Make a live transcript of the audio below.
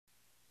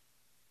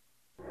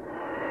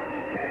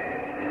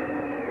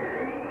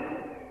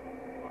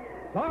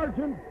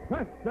Sergeant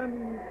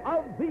Preston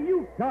of the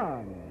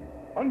Yukon.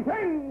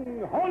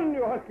 Untang! On,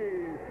 you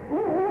huskies!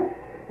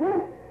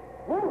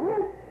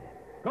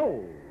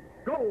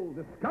 Gold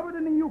discovered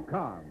in the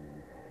Yukon.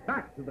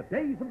 Back to the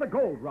days of the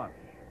gold rush.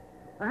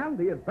 And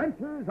the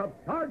adventures of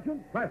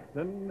Sergeant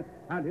Preston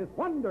and his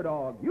wonder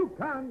dog,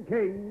 Yukon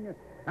King,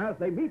 as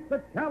they meet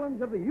the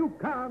challenge of the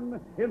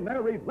Yukon in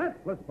their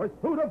relentless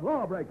pursuit of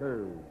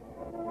lawbreakers.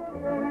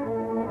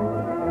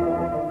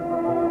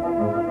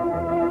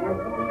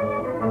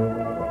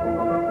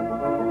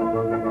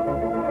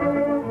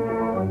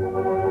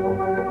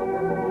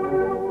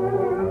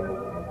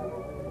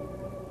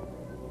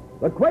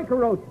 The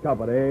Quaker Oats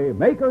Company,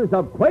 makers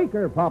of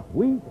Quaker Puffed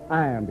Wheat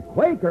and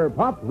Quaker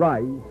Puffed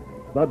Rice,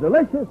 the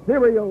delicious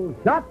cereals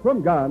shot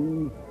from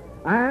guns,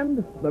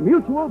 and the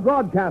Mutual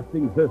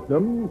Broadcasting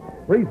System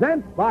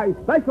presents by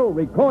special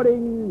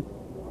recording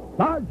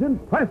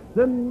Sergeant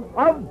Preston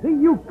of the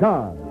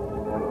Yukon.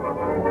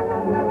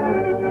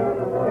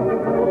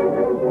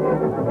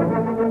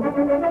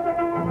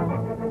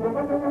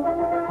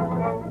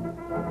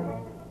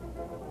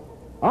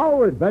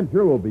 Our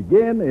adventure will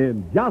begin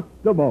in just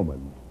a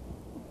moment.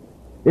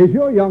 Is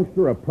your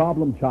youngster a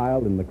problem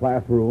child in the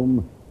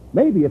classroom?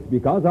 Maybe it's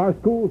because our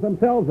schools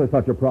themselves are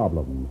such a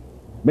problem.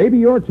 Maybe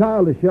your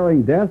child is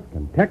sharing desk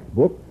and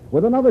textbook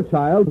with another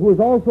child who is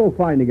also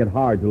finding it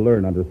hard to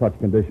learn under such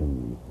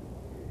conditions.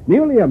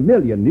 Nearly 1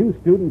 million new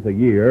students a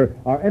year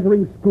are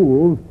entering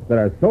schools that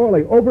are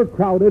sorely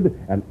overcrowded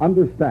and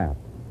understaffed.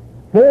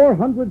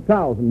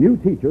 400,000 new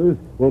teachers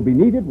will be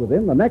needed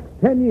within the next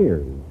 10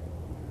 years.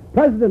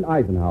 President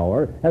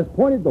Eisenhower has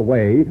pointed the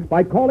way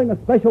by calling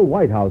a special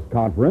White House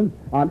conference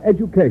on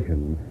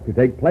education to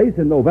take place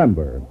in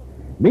November.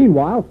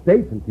 Meanwhile,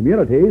 states and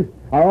communities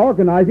are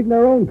organizing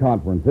their own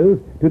conferences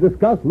to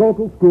discuss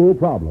local school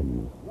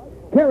problems.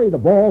 Carry the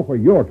ball for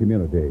your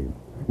community.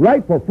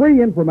 Write for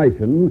free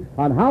information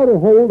on how to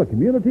hold a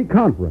community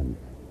conference.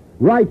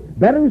 Write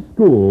Better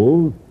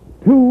Schools,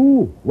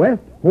 2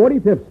 West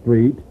 45th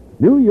Street,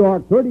 New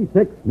York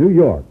 36, New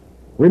York.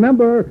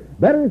 Remember,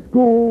 better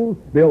schools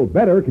build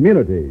better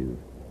communities.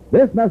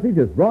 This message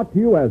is brought to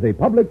you as a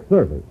public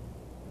service.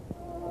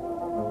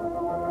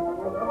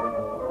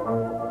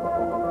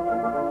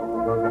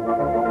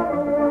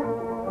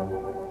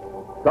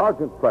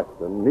 Sergeant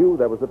Preston knew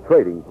there was a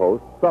trading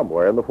post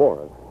somewhere in the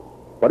forest,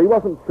 but he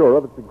wasn't sure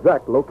of its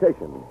exact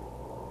location.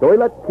 So he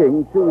let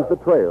King choose the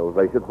trails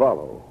they should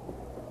follow.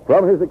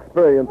 From his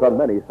experience on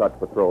many such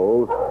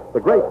patrols,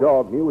 the great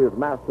dog knew his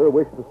master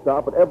wished to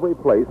stop at every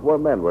place where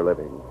men were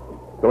living.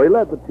 So he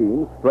led the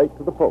team straight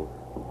to the post.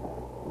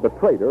 The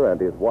trader and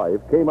his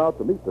wife came out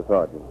to meet the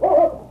sergeant.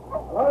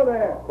 Hello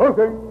there.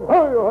 Husking!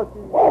 How are you,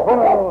 Husky?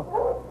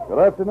 Good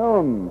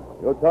afternoon.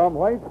 You're Tom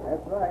White?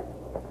 That's right.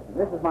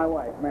 This is my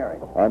wife, Mary.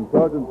 I'm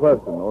Sergeant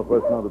Preston,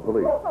 Northwest Mounted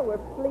Police. Oh, we're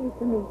pleased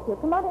to meet you.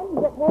 Come on in and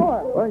get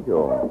warm. Thank you.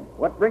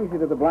 What brings you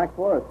to the Black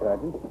Forest,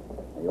 Sergeant?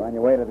 Are you on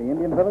your way to the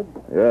Indian village?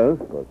 Yes,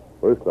 but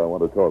first I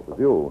want to talk with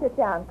you. Sit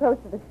down, close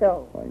to the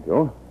stove. Thank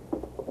you.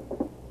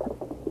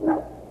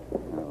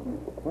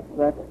 What's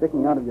that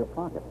sticking out of your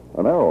pocket?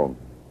 An arrow.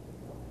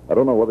 I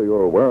don't know whether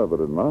you're aware of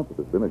it or not, but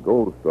there's been a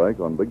gold strike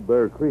on Big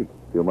Bear Creek,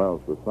 a few miles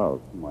to the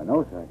south. Why,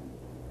 no, Sergeant.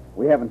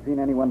 We haven't seen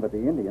anyone but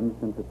the Indians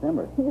since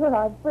September. You're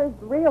our first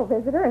real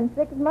visitor in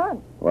 6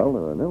 months. Well,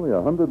 there are nearly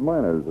 100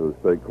 miners who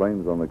stake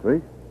claims on the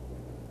creek.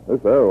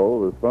 This arrow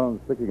was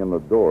found sticking in the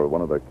door of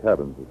one of their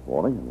cabins this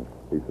morning, and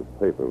a piece of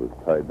paper was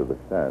tied to the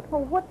shaft.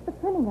 Oh, what's the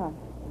printing on?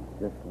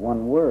 Just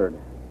one word.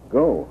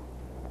 Go.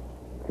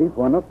 Chief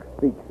Wanook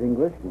speaks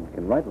English and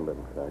can write a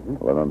little,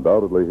 Sergeant. Well,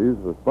 undoubtedly he's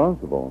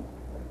responsible.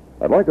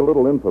 I'd like a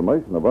little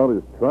information about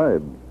his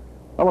tribe.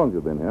 How long have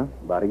you been here?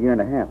 About 1.5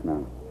 years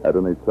now. Had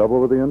any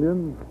trouble with the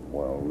Indians?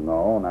 Well,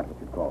 no, not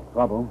what you'd call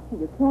trouble.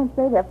 You can't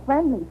say they're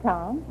friendly,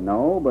 Tom.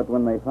 No, but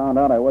when they found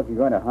out I wasn't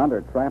going to hunt or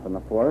trap in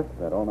the forest,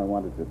 that all I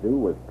wanted to do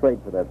was trade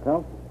for their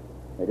pelts,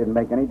 they didn't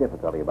make any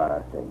difficulty about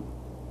our staying.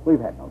 We've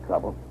had no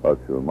trouble. But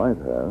you might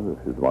have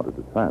if you'd wanted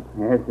to trap.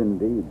 Yes,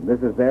 indeed. This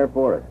is their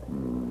forest.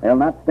 They'll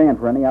not stand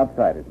for any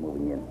outsiders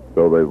moving in.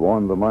 So they've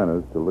warned the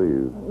miners to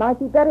leave. It might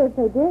be better if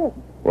they did.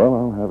 Well,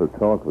 I'll have a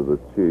talk with the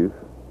chief.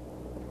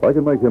 If I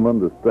can make him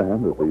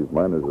understand that these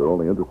miners are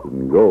only interested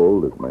in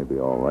gold, it may be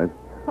all right.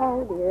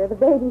 Oh, dear, the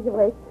baby's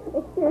awake.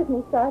 Excuse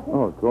me, Sergeant.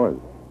 Oh, of course.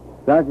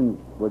 Sergeant,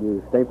 will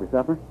you stay for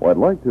supper? Well, I'd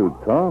like to,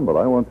 Tom, but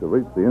I want to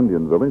reach the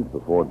Indian village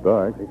before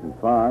dark. This isn't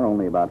far,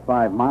 only about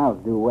 5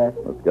 miles due west.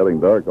 It's getting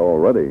dark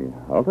already.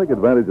 I'll take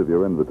advantage of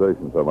your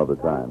invitation some other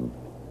time.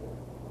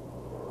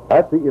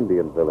 At the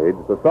Indian village,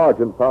 the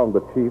sergeant found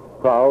the chief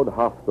proud,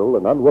 hostile,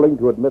 and unwilling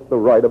to admit the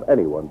right of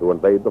anyone to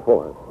invade the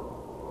forest.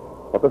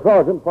 But the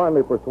sergeant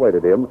finally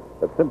persuaded him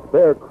that since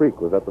Bear Creek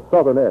was at the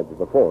southern edge of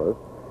the forest,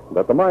 and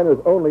that the miners'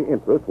 only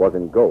interest was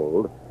in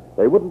gold,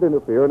 they wouldn't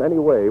interfere in any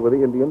way with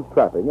the Indians'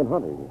 trapping and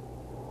hunting.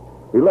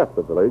 He left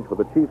the village with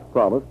the chief's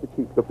promise to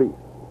keep the peace,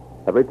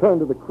 and returned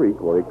to the creek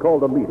where he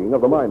called a meeting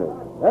of the miners.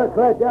 Now,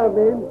 quiet down,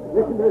 men.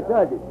 Listen to the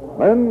sergeant.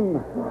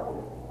 Men,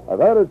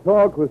 I've had a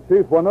talk with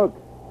Chief Wanook.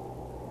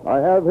 I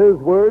have his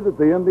word that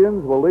the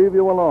Indians will leave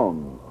you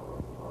alone.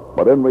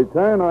 But in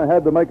return, I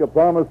had to make a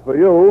promise for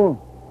you.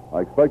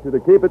 I expect you to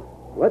keep it.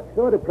 What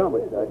sort of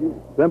promise, Sergeant?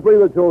 Simply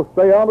that you'll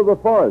stay out of the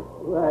forest.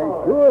 Why,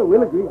 sure,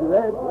 we'll agree to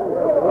that.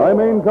 I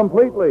mean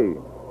completely.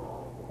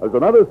 There's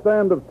another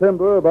stand of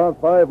timber about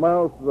 5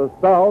 miles to the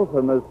south,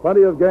 and there's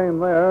plenty of game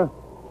there.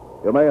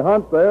 You may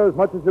hunt there as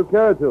much as you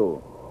care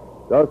to.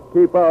 Just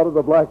keep out of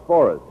the Black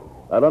Forest.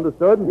 That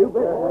understood? You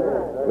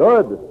bet.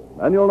 Good.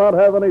 Then you'll not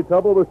have any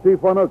trouble with Chief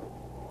Wanook.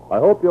 I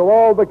hope you'll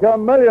all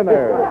become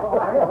millionaires.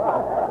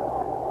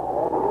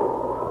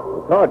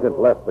 The sergeant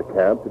left the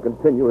camp to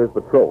continue his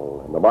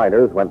patrol, and the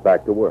miners went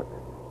back to work.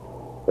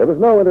 There was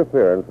no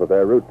interference with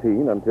their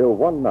routine until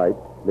one night,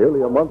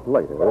 nearly a month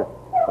later,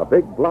 a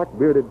big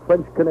black-bearded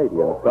French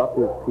Canadian stopped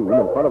his team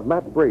in front of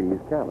Matt Brady's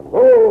cabin.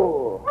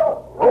 Oh!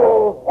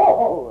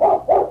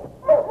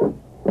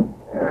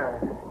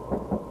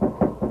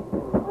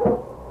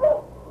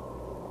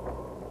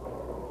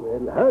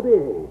 Well,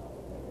 howdy.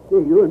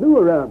 Hey, you're new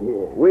around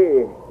here.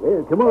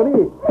 Well, come on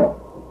in.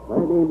 My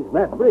name is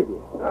Matt Brady.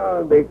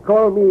 They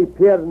call me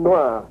Pierre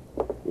Noir.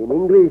 In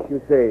English,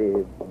 you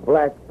say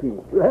Black Pete.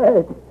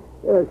 Right.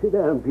 Sit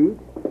down, Pete.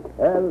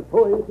 I'll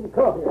pour you some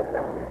coffee.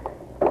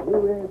 You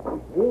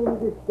aim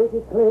to stick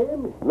a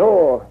claim?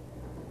 No,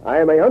 I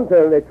am a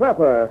hunter and a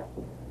trapper.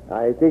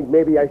 I think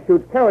maybe I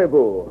shoot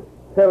caribou.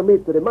 Sell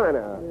meat to the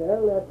miner.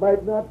 Well, that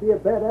might not be a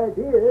bad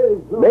idea.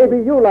 Maybe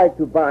you like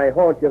to buy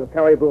haunches of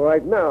caribou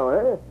right now,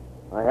 eh?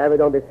 I have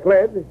it on the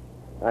sled.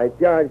 I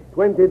charge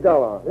 $20.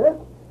 Huh?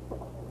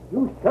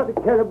 You shot a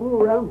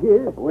caribou around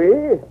here?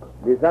 We?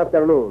 This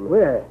afternoon.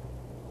 Where?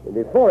 In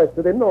the forest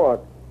to the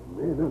north.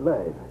 Man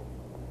alive.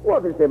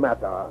 What is the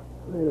matter?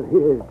 Well,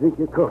 here, drink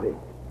your coffee.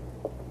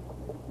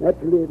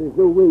 Naturally, there's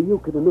no way you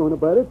could have known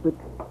about it, but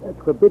that's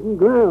forbidden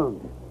ground.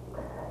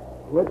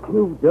 What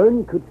you've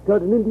done could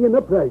start an Indian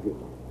uprising.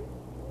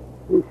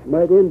 This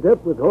might end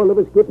up with all of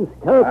us getting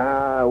scalped.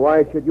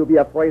 Why should you be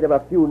afraid of a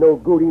few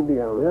no-good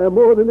Indians? There are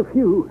more than a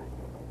few.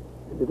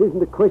 And it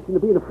isn't a question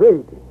of being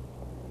afraid.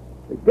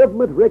 The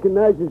government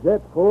recognizes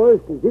that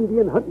forest as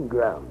Indian hunting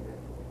ground.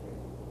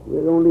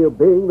 We're only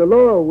obeying the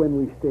law when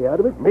we stay out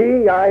of it.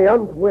 Me, I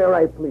hunt where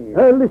I please.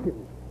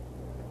 Listen.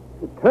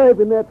 The tribe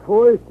in that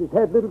forest has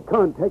had little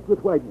contact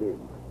with white men,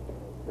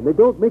 and they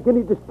don't make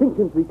any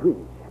distinctions between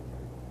us.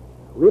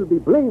 We'll be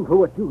blamed for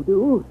what you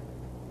do.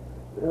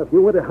 Now, if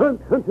you want to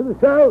hunt to the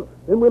south,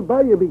 then we'll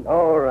buy you meat.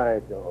 All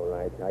right.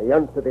 I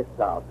hunt to the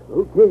south.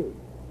 Okay.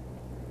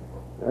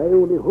 I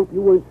only hope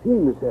you weren't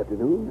seen this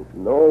afternoon.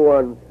 No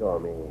one saw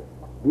me.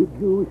 Did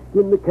you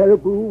skin the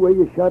caribou where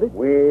you shot it?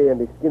 And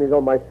the skin is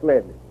on my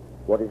sled.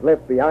 What is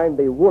left behind,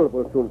 the wolf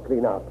will soon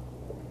clean up.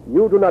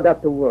 You do not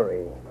have to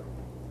worry.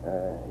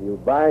 You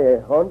buy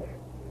a hunch?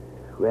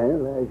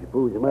 Well, I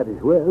suppose you might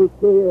as well.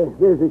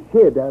 There's a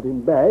shed out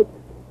in back.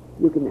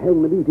 You can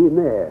hang the meat in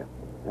there.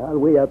 I'll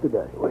weigh out the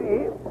dust.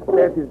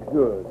 That is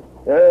good.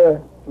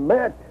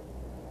 Matt,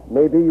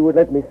 maybe you would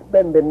let me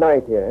spend the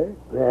night here.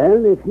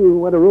 Well, if you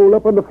want to roll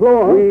up on the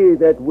floor.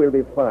 That will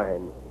be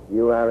fine.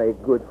 You are a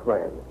good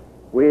friend.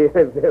 We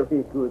are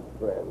very good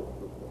friends.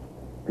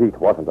 Pete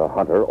wasn't a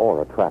hunter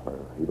or a trapper.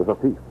 He was a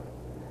thief.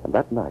 And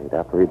that night,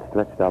 after he'd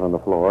stretched out on the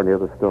floor near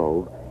the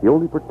stove, he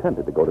only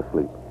pretended to go to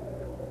sleep.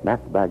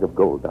 Matt's bag of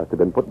gold dust had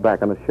been put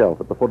back on a shelf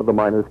at the foot of the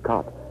miner's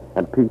cot,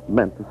 and Pete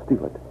meant to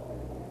steal it.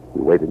 He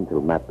waited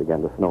until Matt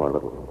began to snore a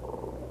little.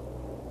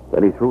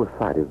 Then he threw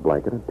aside his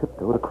blanket and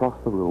tiptoed across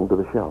the room to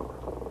the shelf.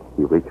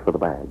 He reached for the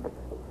bag.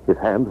 His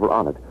hands were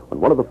on it when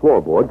one of the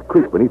floorboards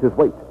creaked beneath his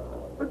weight.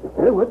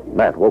 What?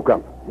 Matt woke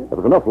up. There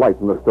was enough light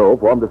in the stove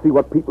for him to see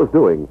what Pete was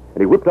doing,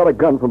 and he whipped out a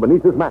gun from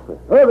beneath his mattress.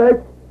 All right.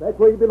 That's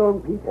where you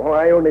belong, Pete.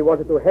 I only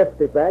wanted to heft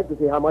the bag to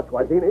see how much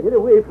was in it. Get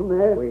away from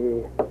there.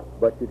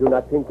 But you do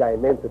not think I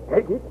meant to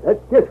take it?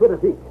 That's just what I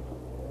think.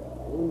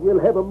 And we'll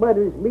have a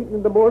miners' meeting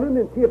in the morning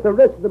and see if the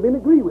rest of the men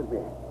agree with me.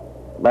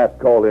 Matt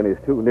called in his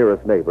two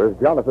nearest neighbors,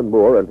 Jonathan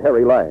Moore and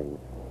Harry Lang.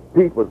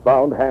 Pete was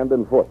bound hand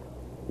and foot.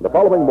 The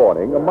following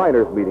morning, a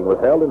miners' meeting was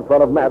held in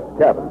front of Matt's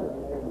cabin.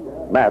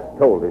 Matt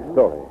told his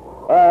story.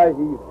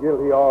 He's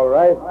guilty, all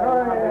right.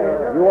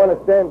 You want to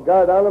stand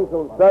guard on him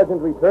till the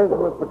sergeant returns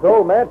from his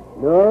patrol, Matt?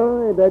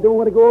 No, and I don't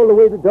want to go all the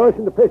way to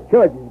Dawson to press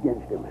charges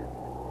against him.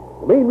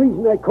 The main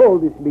reason I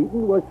called this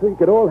meeting was so you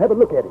could all have a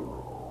look at him.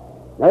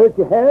 Now that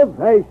you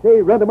have, I say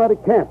run him out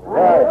of camp.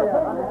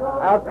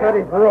 I'll cut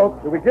his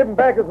rope. Will we give him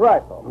back his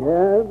rifle?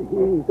 Yeah,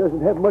 he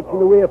doesn't have much in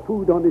the way of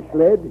food on his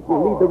sled.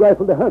 He'll need the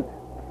rifle to hunt.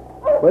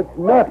 But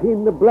not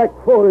in the Black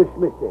Forest,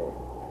 mister.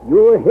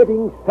 You're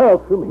heading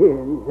south from here.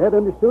 Is that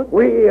understood?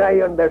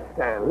 I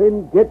understand.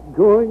 Then get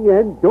going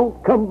and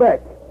don't come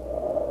back.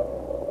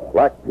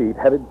 Black Pete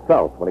headed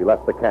south when he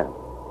left the camp,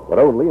 but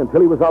only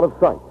until he was out of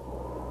sight.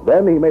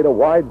 Then he made a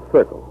wide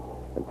circle,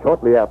 and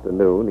shortly after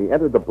noon, he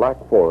entered the Black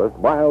Forest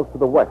miles to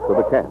the west of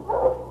the camp.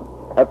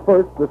 At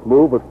first, this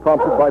move was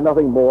prompted by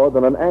nothing more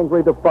than an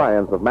angry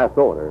defiance of mass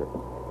order.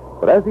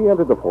 But as he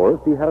entered the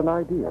forest, he had an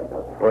idea.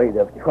 Afraid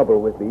of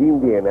trouble with the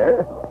Indian,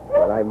 eh?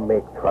 Well, I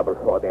make trouble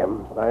for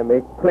them. I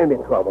make plenty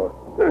trouble.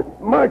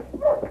 March!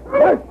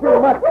 March,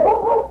 you mutt!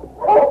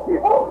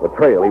 The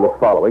trail he was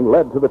following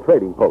led to the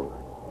trading post.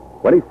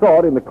 When he saw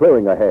it in the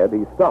clearing ahead,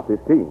 he stopped his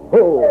team.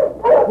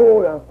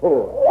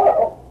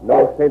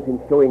 No sense in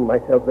showing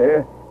myself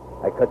there.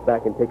 I cut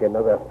back and take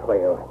another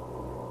trail.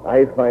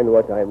 I'll find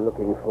what I'm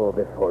looking for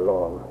before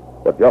long.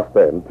 But just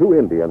then, 2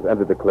 Indians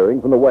entered the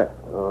clearing from the west.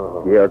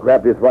 Pierre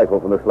grabbed his rifle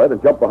from the sled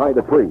and jumped behind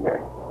a tree.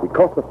 He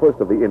caught the first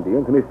of the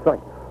Indians in his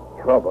sights.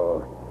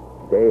 Trouble.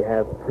 They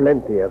have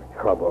plenty of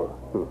trouble.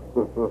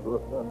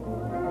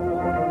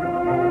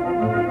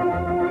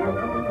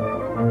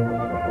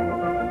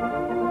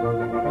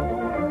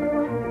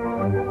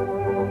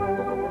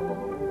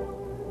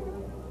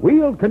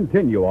 We'll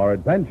continue our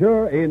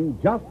adventure in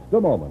just a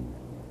moment.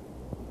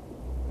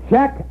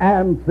 Check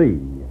and see.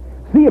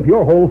 See if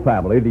your whole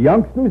family, the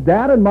youngsters,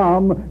 Dad and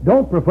Mom,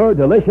 don't prefer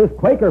delicious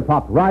Quaker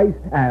Puffed rice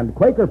and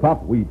Quaker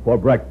Puffed wheat for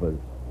breakfast.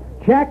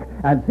 Check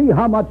and see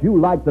how much you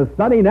like the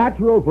sunny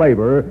natural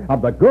flavor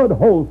of the good,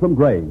 wholesome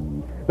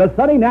grain. The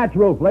sunny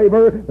natural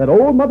flavor that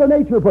old Mother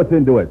Nature puts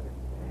into it.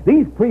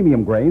 These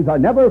premium grains are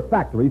never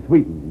factory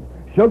sweetened.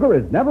 Sugar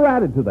is never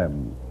added to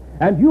them.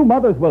 And you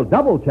mothers will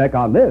double check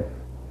on this.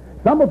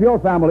 Some of your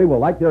family will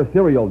like their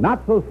cereal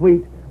not so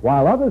sweet,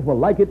 while others will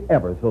like it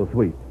ever so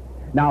sweet.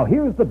 Now,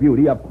 here's the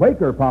beauty of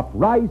Quaker Puffed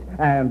rice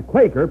and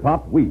Quaker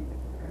Puffed wheat.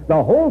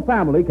 The whole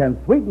family can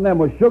sweeten them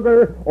with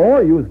sugar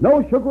or use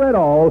no sugar at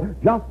all,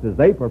 just as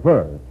they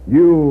prefer.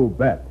 You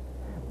bet.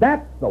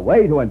 That's the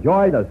way to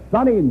enjoy the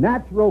sunny,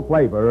 natural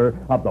flavor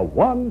of the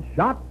one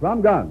shot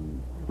from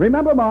guns.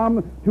 Remember,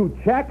 Mom, to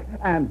check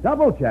and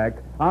double check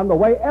on the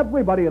way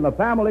everybody in the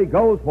family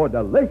goes for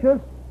delicious,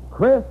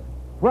 crisp,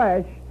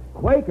 fresh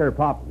Quaker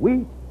Puffed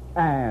wheat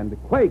and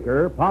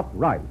Quaker Puffed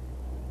rice.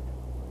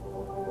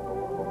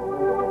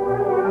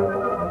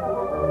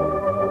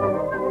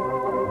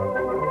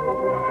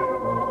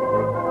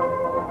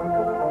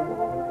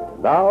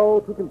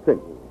 Now to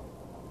continue.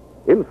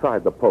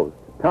 Inside the post,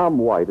 Tom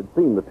White had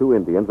seen the 2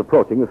 Indians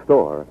approaching the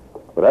store.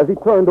 But as he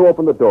turned to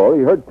open the door,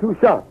 he heard 2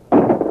 shots.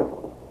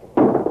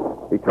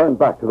 He turned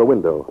back to the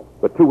window.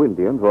 The 2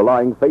 Indians were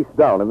lying face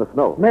down in the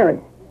snow. Mary.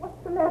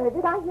 What's the matter?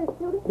 Did I hear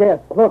shooting? Yes,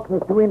 look,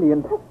 there's 2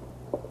 Indians.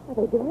 Are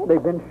they dead?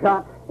 They've been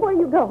shot. Where are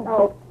you going?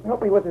 Oh,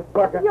 help me with this,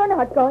 Parker. You're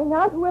not going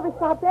out. Whoever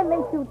shot them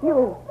may shoot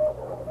you.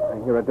 I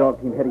hear a dog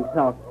team heading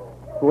south.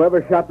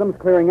 Whoever shot them's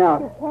clearing out.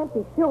 You can't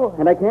be sure.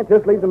 And I can't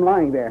just leave them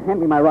lying there. Hand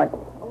me my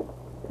rifle.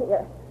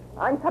 Here,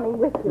 I'm coming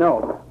with you.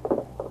 No.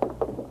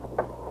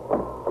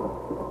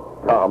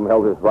 Tom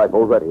held his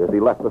rifle ready as he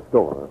left the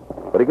store.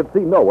 But he could see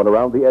no one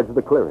around the edge of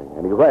the clearing,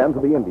 and he ran to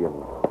the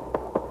Indians.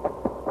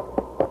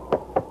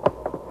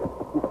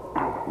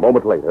 A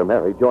moment later,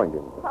 Mary joined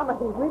him. Some of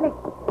these really...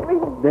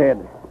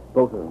 Dead.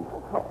 Both of them.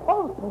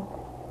 Oh,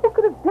 who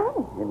could have done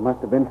it? It must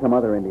have been some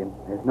other Indian.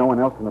 There's no one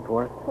else in the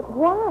forest. But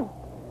why?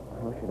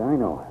 How should I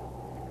know?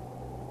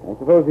 I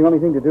suppose the only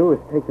thing to do is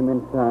take them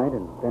inside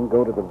and then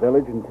go to the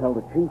village and tell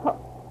the chief.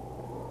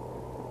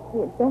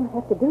 You don't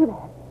have to do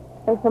that.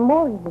 There's some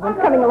more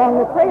Indians coming along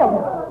the trail.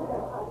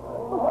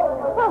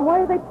 Tom,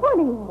 why are they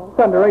pointing at us?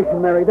 Thunderation,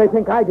 Mary. They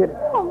think I did it.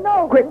 Oh,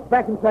 no. Quick,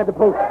 back inside the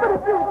post. But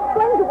if you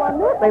explain to one,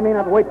 look. They may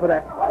not wait for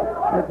that.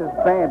 This is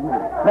bad news.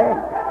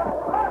 Bad.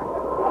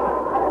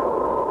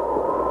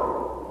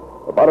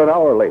 About an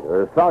hour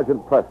later,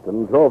 Sergeant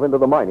Preston drove into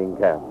the mining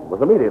camp and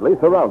was immediately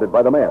surrounded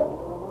by the men.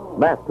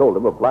 Matt told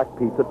him of Black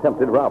Pete's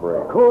attempted robbery.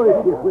 Of course,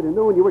 if we'd have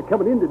known you were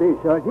coming in today,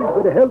 Sergeant,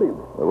 we'd have held him.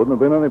 There wouldn't have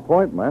been any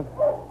point, Matt.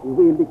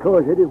 Well,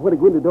 because I didn't want to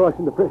go into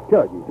Dawson to press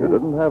charges. You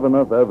didn't have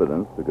enough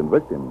evidence to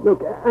convict him.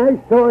 Look, I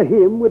saw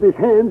him with his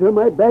hands on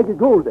my bag of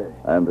gold dust.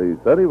 And he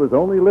said he was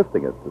only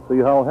lifting it to see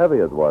how heavy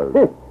it was.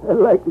 A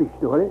likely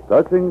story.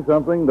 Touching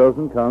something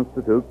doesn't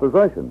constitute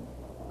possession.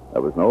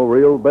 There was no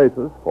real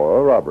basis for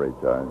a robbery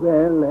charge.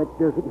 Well, that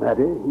doesn't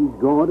matter. He's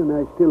gone, and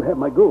I still have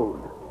my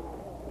gold.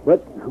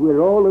 But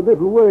we're all a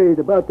little worried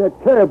about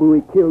that caribou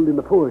he killed in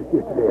the forest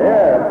yesterday.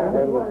 Yeah,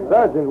 and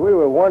Sergeant, we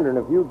were wondering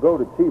if you'd go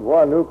to Chief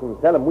Warnook and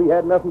tell him we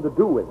had nothing to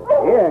do with it.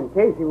 Yeah, in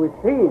case he was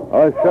seen.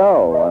 I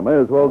shall. I may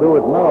as well do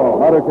it now.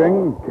 Matter,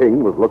 King?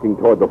 King was looking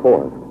toward the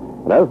forest.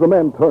 And as the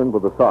men turned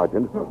with the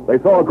sergeant, they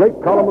saw a great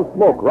column of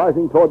smoke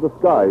rising toward the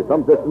sky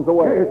some distance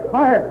away. It's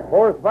fire.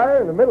 Forest fire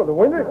in the middle of the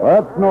winter?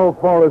 That's no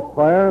forest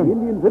fire. The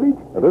Indian village?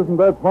 It isn't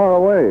that far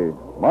away.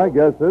 My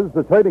guess is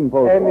the trading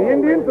post. And the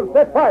Indians have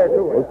set fire to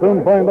it. We'll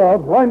soon find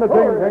out. Line the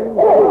team, King.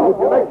 Would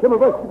you like some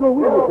of us to go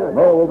with you, sir?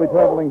 No, we'll be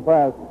traveling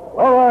fast.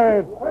 All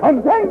right.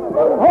 Hunting!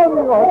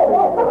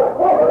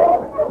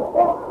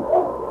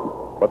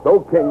 But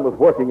though King was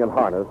working in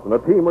harness and the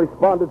team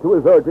responded to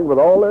his urging with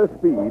all their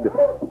speed,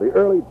 the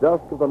early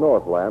dusk of the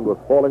Northland was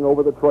falling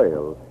over the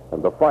trail,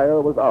 and the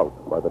fire was out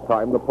by the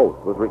time the post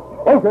was reached.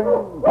 Okay.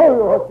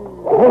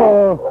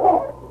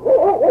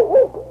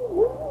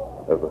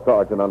 As the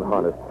sergeant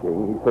unharnessed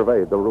King, he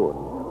surveyed the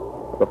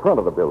ruins. At the front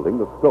of the building,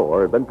 the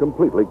store had been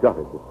completely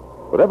gutted.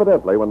 But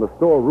evidently, when the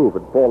store roof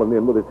had fallen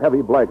in with its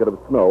heavy blanket of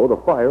snow, the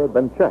fire had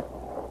been checked.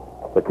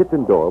 The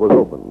kitchen door was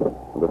opened,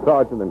 and the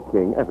sergeant and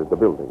King entered the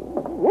building.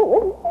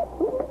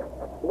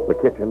 The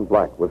kitchen,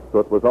 black with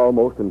soot, was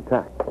almost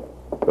intact.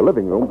 The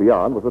living room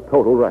beyond was a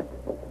total wreck.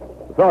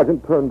 The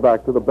sergeant turned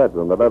back to the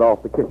bedroom that led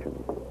off the kitchen.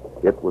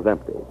 It was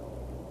empty.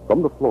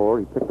 From the floor,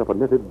 he picked up a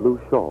knitted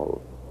blue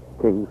shawl.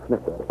 King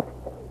sniffed at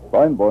it.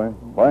 Bind, boy.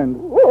 Bind.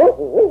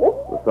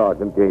 The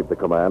sergeant gave the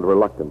command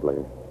reluctantly,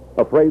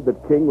 afraid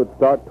that King would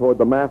start toward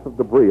the mass of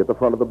debris at the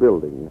front of the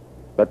building,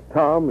 that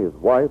Tom, his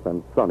wife,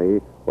 and Sonny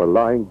were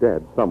lying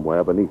dead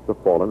somewhere beneath the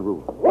fallen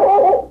roof.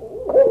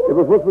 It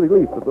was with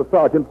relief that the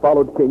sergeant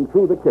followed King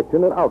through the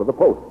kitchen and out of the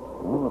post.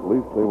 Well, at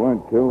least they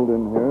weren't killed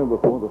in here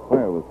before the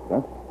fire was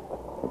set.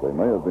 But they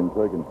may have been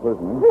taken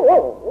prisoners.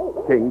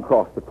 King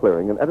crossed the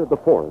clearing and entered the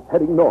forest,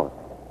 heading north.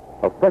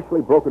 A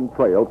freshly broken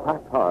trail,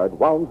 packed hard,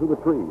 wound through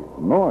the trees.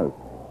 North?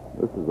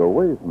 This is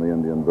away from the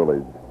Indian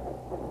village.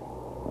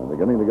 I'm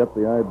beginning to get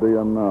the idea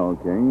now,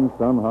 King.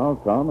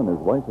 Somehow Tom and his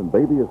wife and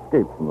baby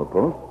escaped from the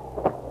post.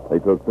 They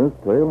took this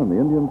trail and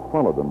the Indians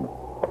followed them.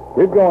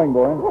 Keep going,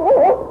 boy.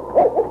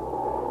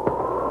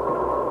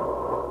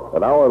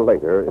 An hour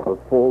later, it was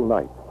full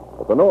night,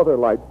 but the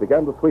northern lights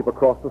began to sweep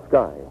across the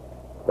sky.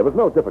 There was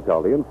no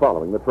difficulty in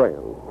following the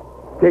trail.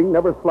 King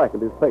never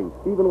slackened his pace,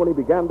 even when he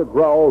began to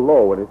growl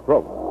low in his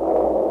throat.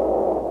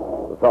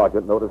 The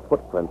sergeant noticed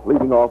footprints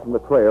leading off from the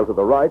trail to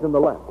the right and the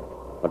left,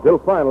 until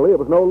finally it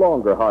was no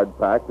longer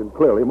hard-packed and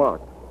clearly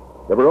marked.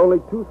 There were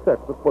only two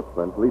sets of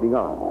footprints leading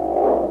on.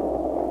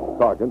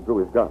 The sergeant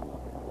drew his gun.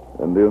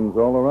 Indians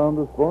all around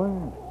us, boy?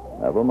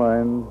 Never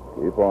mind.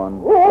 Keep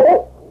on.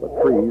 The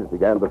trees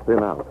began to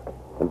thin out,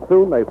 and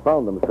soon they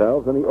found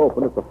themselves in the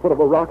open at the foot of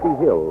a rocky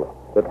hill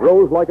that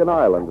rose like an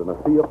island in a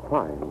sea of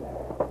pines.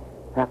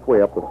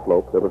 Halfway up the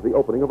slope, there was the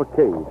opening of a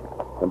cave,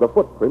 and the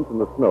footprints in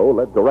the snow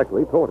led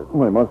directly toward it.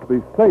 They must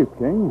be safe,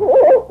 King.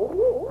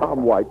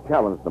 Tom White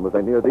challenged them as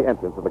they neared the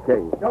entrance of the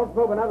cave. Don't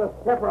move another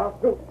step or I'll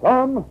shoot.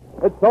 Tom,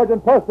 it's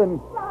Sergeant Preston.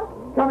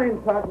 Come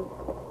in, Sergeant.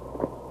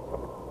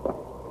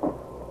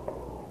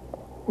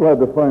 Glad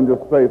to find you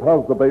safe.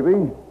 How's the baby?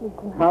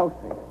 How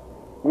safe?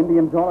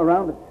 Indians all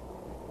around us.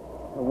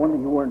 No wonder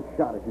you weren't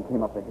shot as you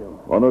came up the hill.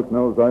 Monuk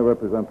knows I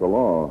represent the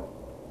law.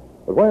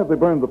 But why have they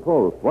burned the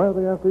post? Why are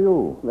they after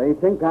you? They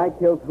think I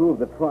killed two of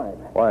the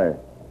tribe. Why?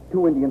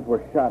 2 Indians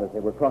were shot as they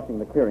were crossing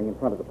the clearing in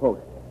front of the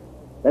post.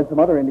 Then some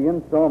other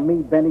Indians saw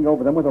me bending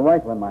over them with a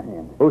rifle in my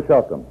hand. Who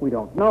shot them? We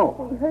don't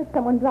know. We heard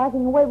someone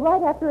driving away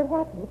right after it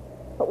happened,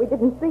 but we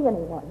didn't see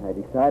anyone. I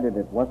decided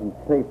it wasn't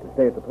safe to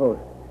stay at the post.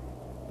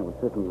 I was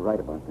certainly right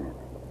about that.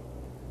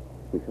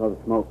 We saw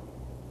the smoke.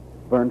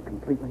 Burned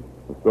completely.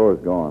 The store's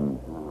gone.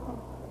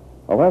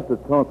 I'll have to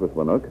talk with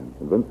Monuk and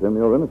convince him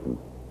you're innocent.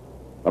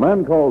 A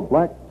man called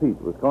Black Pete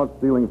was caught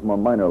stealing from a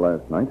miner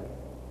last night.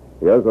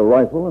 He has a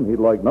rifle, and he'd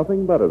like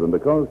nothing better than to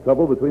cause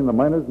trouble between the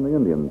miners and the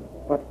Indians.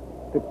 But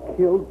to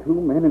kill 2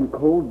 men in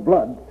cold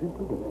blood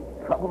simply to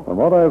make trouble. From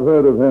what I've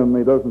heard of him,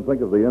 he doesn't think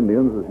of the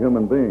Indians as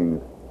human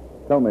beings.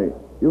 Tell me,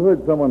 you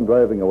heard someone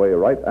driving away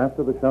right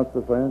after the shots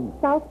were fired?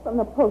 South from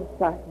the post,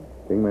 Sergeant.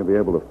 King may be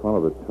able to follow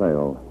the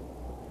trail.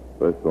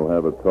 First, we'll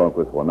have a talk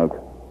with Wanuk.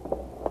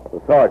 The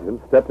sergeant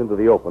stepped into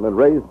the open and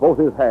raised both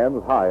his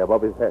hands high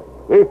above his head.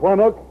 Chief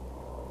Wanuk,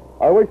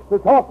 I wish to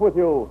talk with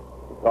you.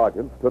 The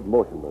sergeant stood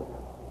motionless,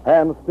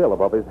 hands still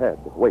above his head,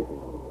 waiting.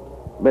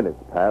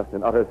 Minutes passed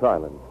in utter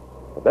silence.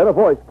 But then a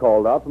voice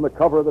called out from the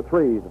cover of the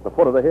trees at the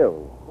foot of the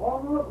hill.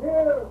 Walnut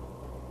here.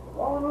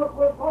 Walnut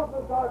will talk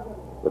to Sergeant.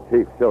 The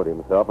chief showed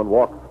himself and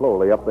walked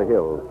slowly up the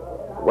hill.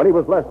 When he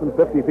was less than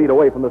 50 feet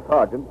away from the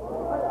sergeant,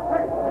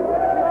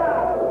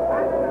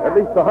 at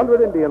least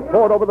 100 Indians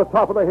poured over the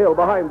top of the hill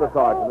behind the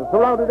sergeant and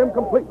surrounded him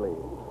completely.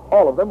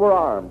 All of them were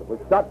armed with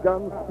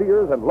shotguns,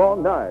 spears, and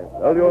long knives.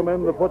 Tell your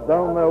men to put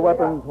down their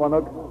weapons,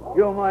 Wanuk.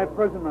 You're my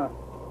prisoner.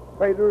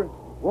 Trader,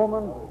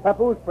 woman,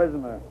 papoose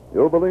prisoner.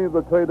 You believe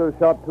the trader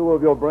shot 2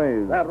 of your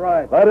braves? That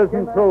right. That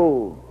isn't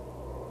true.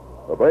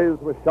 The braves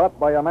were shot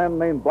by a man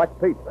named Black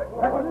Pete.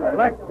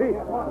 Black Pete.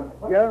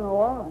 Pierre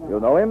Noir? You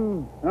know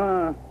him?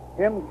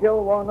 Him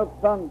kill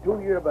Warnock's son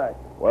 2 years back.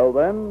 Well,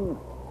 then,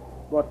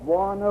 But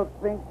Warnock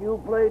think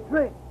you play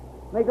trick.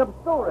 Make up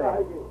story.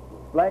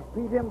 Black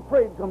Pete him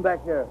afraid come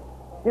back here.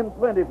 Him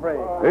plenty afraid.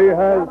 he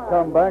has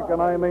come back,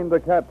 and I mean to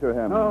capture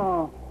him.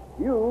 No,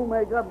 you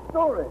make up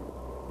story.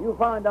 You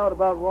find out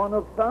about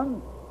Warnock's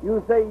son,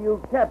 you say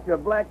you capture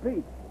Black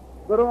Pete.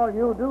 But all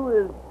you do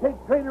is take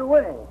trader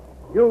away.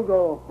 You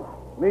go.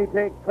 Me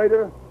take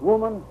trader,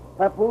 woman,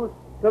 papoose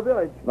to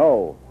village.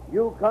 No.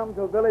 You come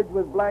to village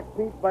with Black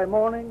Pete by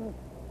morning,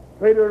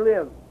 trader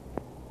live.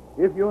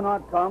 If you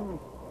not come,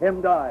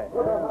 him die.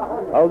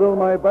 I'll do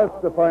my best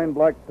to find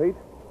Black Pete.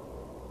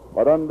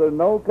 But under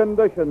no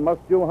condition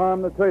must you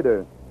harm the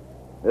trader.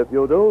 If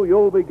you do,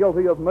 you'll be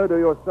guilty of murder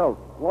yourself.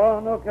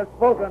 Warnock has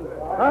spoken.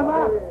 Come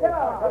out.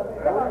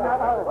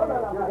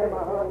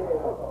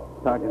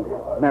 Sergeant,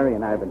 Mary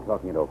and I have been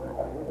talking it over.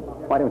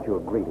 Why don't you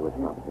agree to his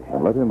proposition?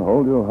 And let him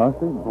hold you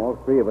hostage? All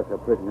 3 of us are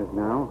prisoners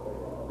now.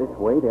 This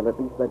way, they'll at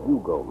least let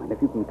you go. And if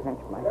you can catch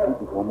Black Pete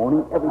before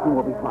morning, everything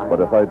will be fine. But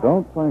if I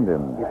don't find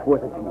him... It's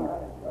worth a chance.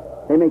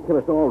 They may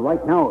kill us all right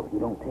now if you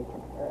don't take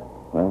it.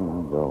 Well,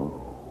 I'll go.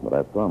 But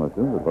I promise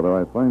you that whether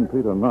I find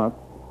Pete or not,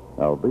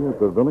 I'll be at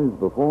the village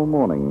before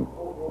morning.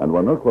 And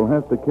Wanuk will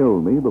have to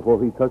kill me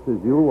before he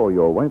touches you or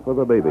your wife or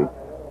the baby.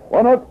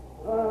 Wanuk!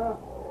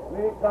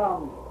 Me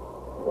come.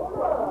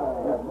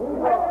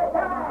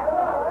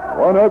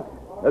 Warnock,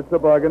 that's a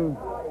bargain.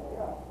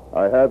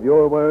 I have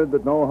your word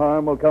that no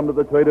harm will come to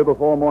the trader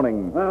before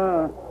morning.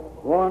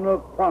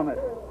 Warnock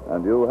promised.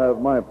 And you have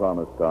my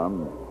promise,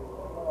 Tom.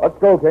 Let's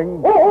go,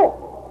 King.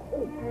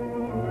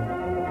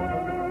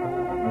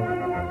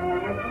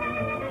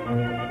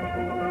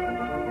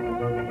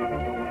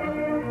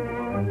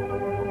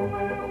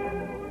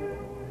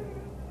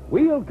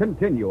 We'll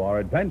continue our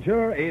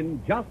adventure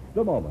in just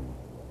a moment.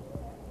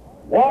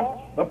 Watch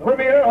the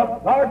premiere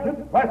of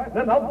Sergeant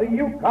Preston of the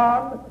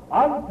Yukon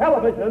on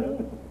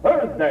television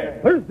Thursday.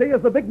 Thursday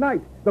is the big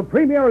night, the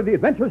premiere of the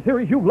adventure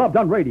series you've loved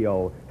on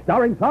radio,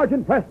 starring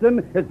Sergeant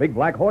Preston, his big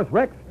black horse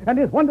Rex, and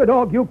his wonder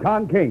dog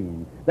Yukon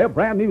King. They're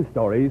brand new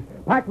stories,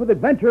 packed with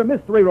adventure,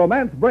 mystery,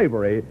 romance,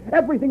 bravery,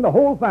 everything the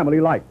whole family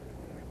likes.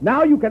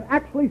 Now you can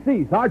actually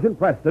see Sergeant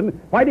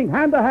Preston fighting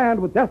hand-to-hand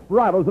with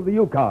desperados of the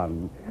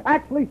Yukon.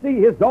 Actually see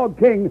his dog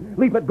King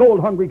leap at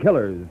gold-hungry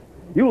killers.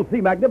 You'll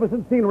see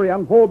magnificent scenery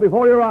unfold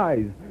before your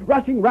eyes,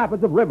 rushing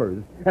rapids of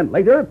rivers, and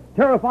later,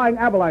 terrifying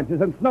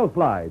avalanches and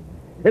snowslides.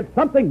 It's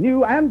something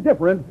new and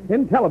different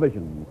in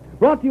television.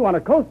 Brought to you on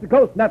a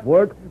coast-to-coast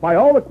network by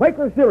all the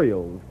Quaker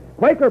cereals.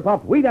 Quaker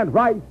Puffed Wheat and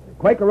Rice,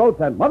 Quaker Oats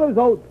and Mother's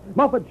Oats,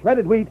 Muffet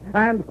Shredded Wheat,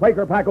 and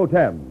Quaker Paco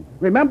 10.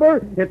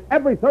 Remember, it's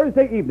every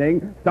Thursday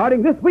evening,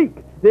 starting this week,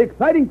 the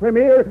exciting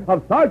premiere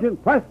of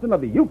Sergeant Preston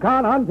of the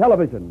Yukon on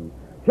television.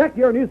 Check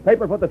your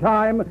newspaper for the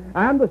time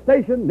and the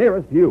station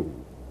nearest you.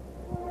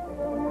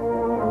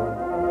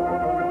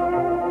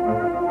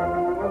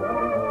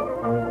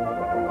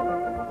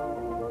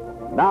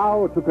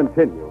 Now to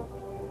continue.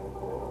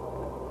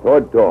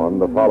 Toward dawn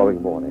the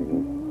following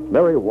morning,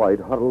 Mary White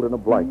huddled in a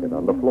blanket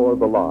on the floor of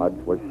the lodge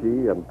where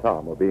she and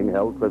Tom were being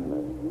held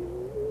prisoners.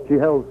 She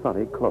held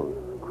Sonny close,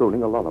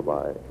 crooning a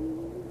lullaby.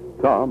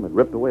 Tom had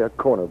ripped away a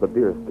corner of the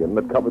deerskin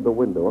that covered the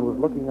window and was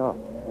looking out.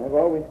 I've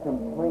always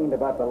complained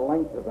about the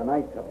length of the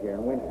nights up here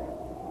in winter.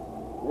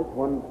 This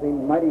one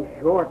seemed mighty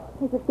short.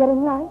 Is it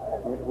getting light?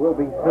 It will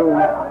be soon.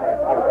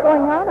 What's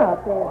going on out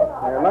there?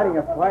 They're lighting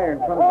a fire in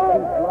front of the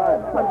chief's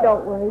lodge. Oh,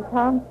 don't worry,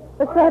 Tom.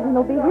 The sergeant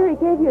will be here. He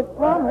gave you his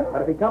promise.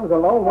 But if he comes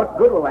alone, what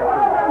good will that do?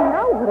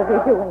 Now what are they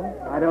doing?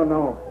 I don't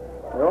know.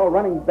 They're all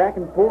running back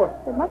and forth.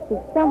 There must be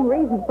some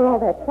reason for all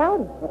that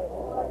shouting.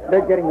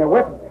 They're getting their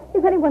weapons.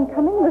 Is anyone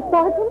coming? The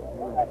sergeant?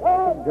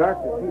 It's dark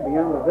to see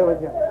beyond the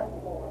village.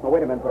 Oh,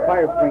 wait a minute. The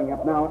fire's springing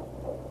up now.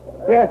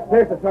 Yes,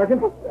 there's the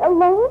sergeant.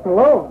 Alone?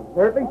 Alone.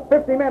 There are at least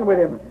 50 men with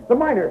him. The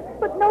miners.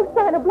 But no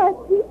sign of Black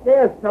Pete.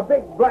 Yes, a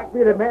big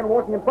black-bearded man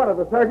walking in front of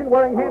the sergeant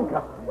wearing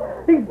handcuffs.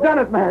 He's done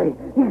it, Mary.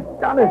 He's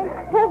done it.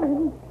 Thank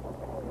heavens.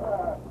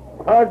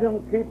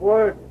 Sergeant, keep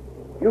word.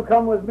 You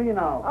come with me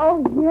now.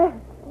 Oh, yes,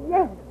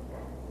 yes.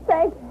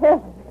 Thank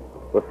heavens.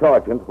 The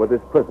sergeant, with his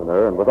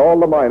prisoner and with all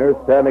the miners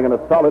standing in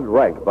a solid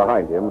rank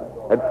behind him,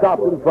 had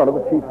stopped in front of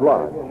the chief's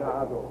lodge.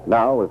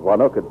 Now, as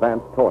Wanook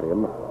advanced toward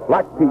him,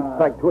 Black Pete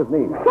sank to his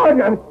knees.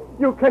 Sergeant,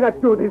 you cannot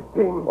do this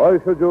thing. Why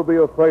should you be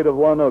afraid of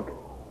Wanook?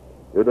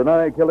 You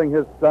deny killing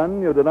his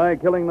son. You deny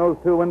killing those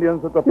 2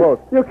 Indians at the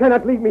post. You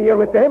cannot leave me here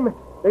with them.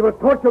 They will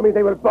torture me.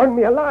 They will burn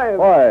me alive.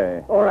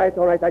 Why? All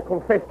right, I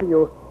confess to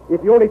you.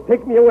 If you only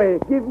take me away,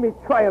 give me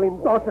trial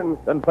in Dawson.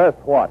 Confess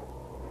what?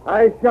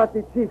 I shot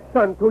the chief's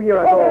son 2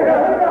 years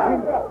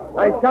ago.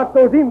 I shot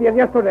those Indians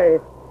yesterday.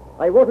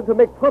 I wanted to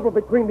make trouble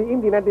between the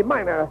Indian and the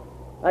miner.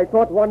 I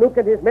thought Wanook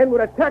and his men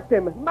would attack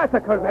them,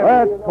 massacre them.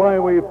 That's why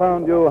we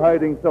found you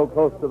hiding so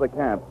close to the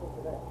camp,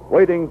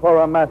 waiting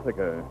for a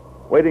massacre,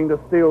 waiting to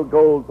steal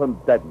gold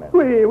from dead men.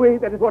 Oui,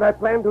 that is what I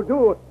plan to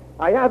do.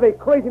 I have a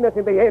craziness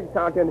in the head,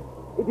 Sergeant.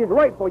 It is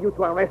right for you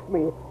to arrest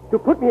me, to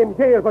put me in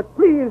jail, but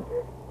please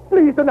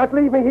do not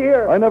leave me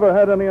here. I never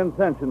had any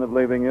intention of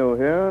leaving you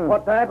here.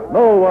 What's that?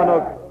 No,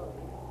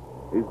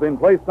 Wanook. He's been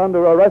placed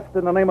under arrest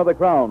in the name of the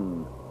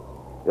Crown.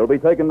 He'll be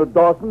taken to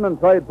Dawson and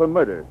tried for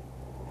murder.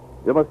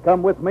 You must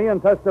come with me and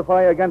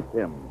testify against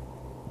him.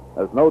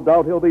 There's no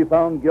doubt he'll be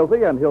found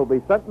guilty and he'll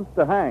be sentenced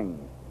to hang.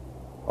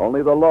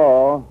 Only the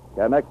law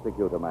can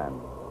execute a man.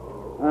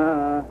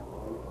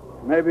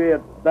 Maybe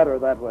it's better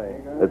that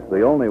way. It's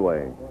the only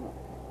way.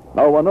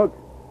 Now, Wanook,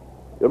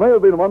 you may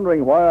have been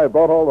wondering why I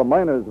brought all the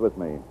miners with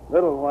me.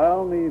 Little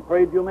while, me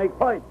afraid you'll make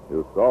fight.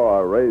 You saw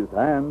our raised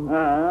hands.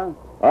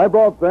 I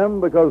brought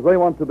them because they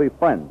want to be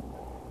friends.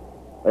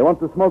 They want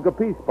to smoke a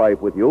peace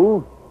pipe with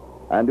you,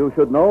 and you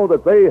should know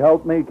that they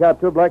helped me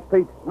capture Black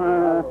Pete.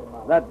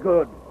 That's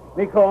good.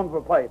 Me calling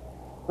for pipe.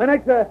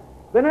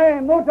 The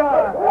name,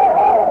 Muta!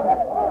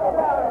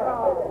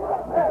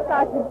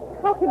 Sergeant,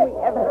 how can we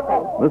ever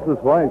thank you?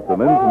 Mrs. White, the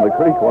men from the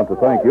creek want to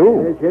thank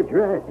you. Yes, that's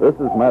right. This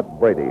is Matt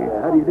Brady.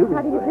 How do you do,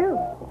 How do you do?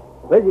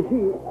 Well, you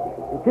see,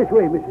 it's this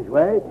way, Mrs.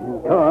 White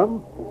and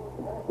Tom.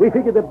 We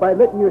figured that by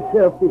letting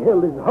yourself be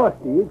held as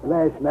hostage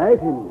last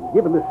night and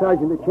giving the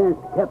sergeant a chance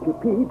to capture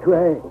Pete,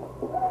 why,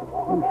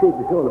 you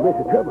saved us all a mess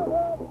of trouble.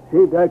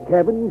 Saved our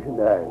cabins and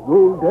our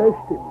gold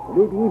dust and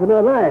maybe even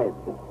our lives.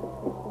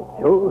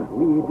 So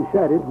we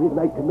decided we'd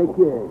like to make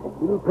you a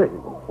little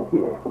present.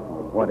 Here.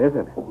 What is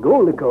it?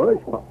 Gold, of course.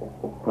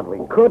 But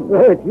we couldn't.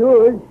 Well, it's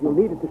yours. You'll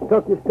need it to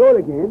stock your store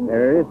again.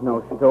 There is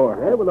no store.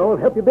 Yeah, well, I'll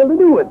help you build a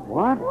new one.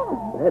 What?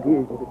 That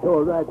is, if it's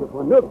all right with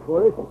one nook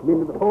for us to come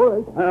into the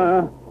forest.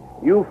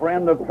 You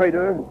friend of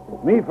trader,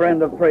 me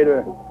friend of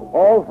trader.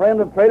 All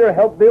friend of trader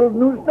help build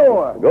new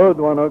store. Good,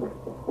 Wanook.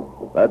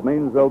 That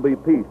means there'll be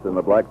peace in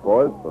the Black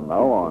Forest from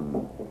now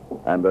on.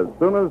 And as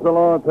soon as the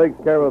law takes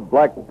care of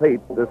Black Pete,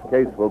 this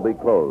case will be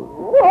closed.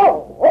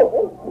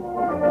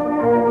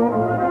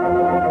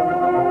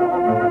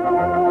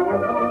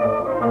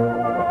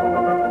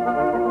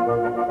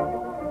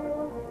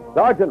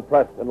 Sergeant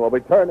Preston will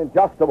return in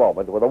just a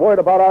moment with a word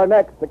about our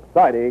next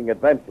exciting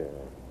adventure.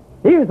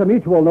 Here's a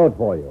Mutual note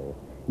for you.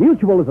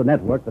 Mutual is a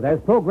network that has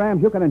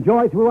programs you can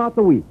enjoy throughout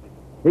the week.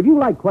 If you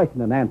like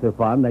question and answer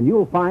fun, then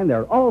you'll find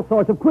there are all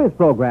sorts of quiz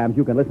programs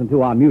you can listen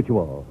to on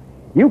Mutual.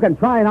 You can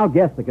try and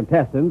outguess the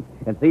contestants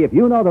and see if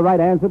you know the right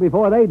answer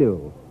before they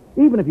do.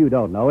 Even if you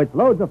don't know, it's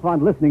loads of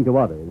fun listening to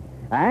others.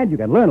 And you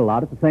can learn a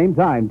lot at the same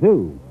time,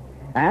 too.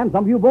 And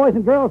some of you boys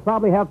and girls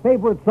probably have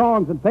favorite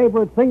songs and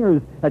favorite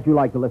singers that you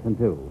like to listen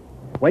to.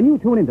 When you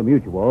tune into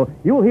Mutual,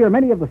 you'll hear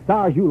many of the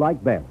stars you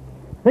like best,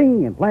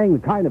 singing and playing the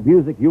kind of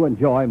music you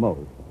enjoy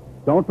most.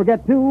 Don't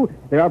forget, too,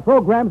 there are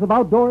programs of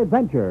outdoor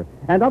adventure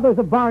and others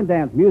of barn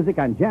dance music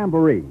and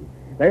jamboree.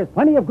 There's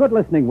plenty of good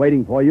listening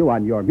waiting for you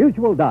on your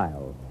Mutual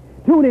dial.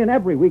 Tune in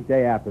every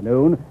weekday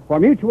afternoon for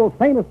Mutual's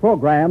famous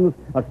programs,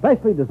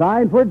 especially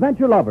designed for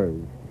adventure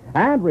lovers.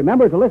 And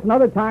remember to listen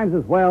other times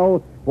as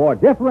well for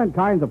different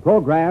kinds of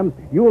programs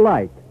you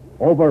like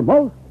over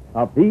most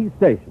of these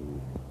stations.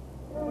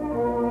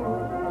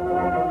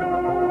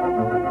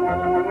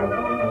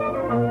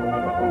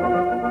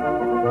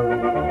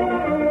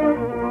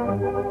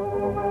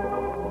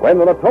 When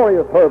the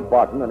notorious Herb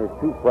Barton and his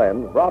two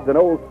friends robbed an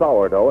old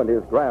sourdough and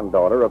his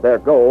granddaughter of their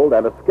gold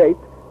and escaped,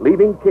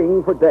 leaving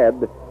King for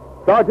dead,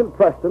 Sergeant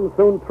Preston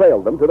soon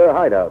trailed them to their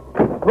hideout.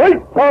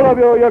 Great, all of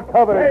you, you're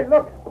covered. Hey,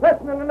 look,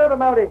 Preston and another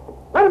Mountie.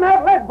 Let him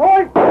have lead,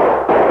 boys!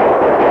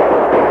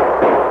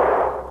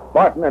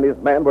 Barton and his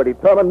men were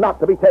determined not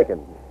to be taken.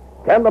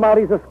 Can the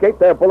Mounties escape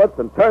their bullets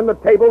and turn the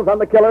tables on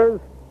the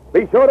killers?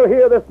 Be sure to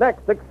hear this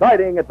next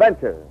exciting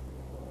adventure.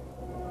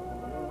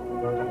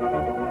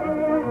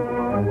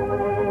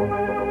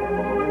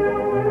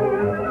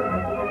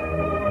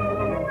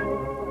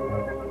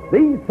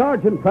 These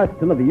Sergeant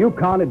Preston of the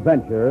Yukon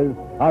Adventures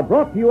are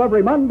brought to you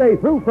every Monday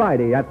through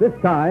Friday at this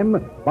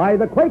time by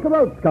the Quaker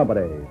Oats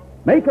Company,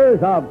 makers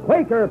of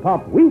Quaker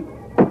Puff Wheat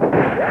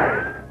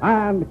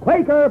and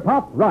Quaker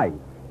Puff Rice,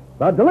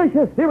 the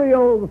delicious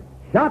cereals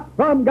shot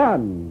from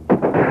guns.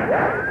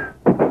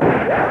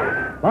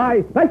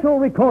 By special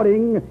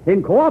recording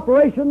in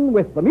cooperation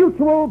with the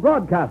Mutual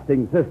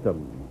Broadcasting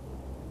System.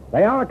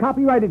 They are a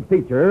copyrighted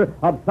feature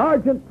of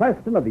Sergeant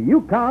Preston of the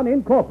Yukon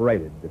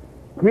Incorporated.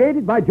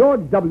 Created by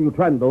George W.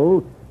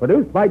 Trendle,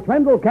 produced by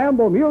Trendle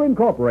Campbell Muir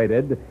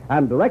Incorporated,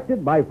 and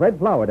directed by Fred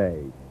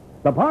Flowerday.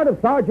 The part of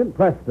Sergeant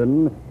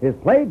Preston is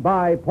played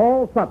by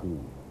Paul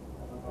Sutton.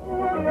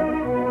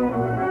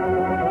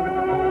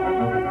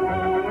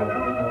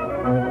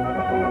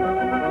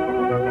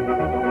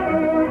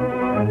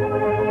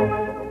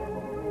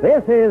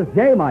 This is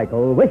J.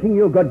 Michael wishing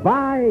you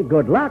goodbye,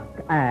 good luck,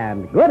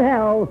 and good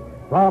health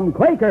from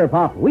Quaker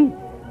Puff Wheat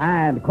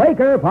and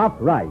Quaker Puff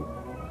Rice.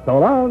 So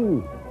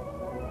long.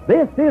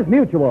 This is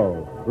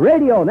Mutual,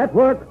 Radio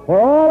Network for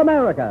all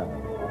America.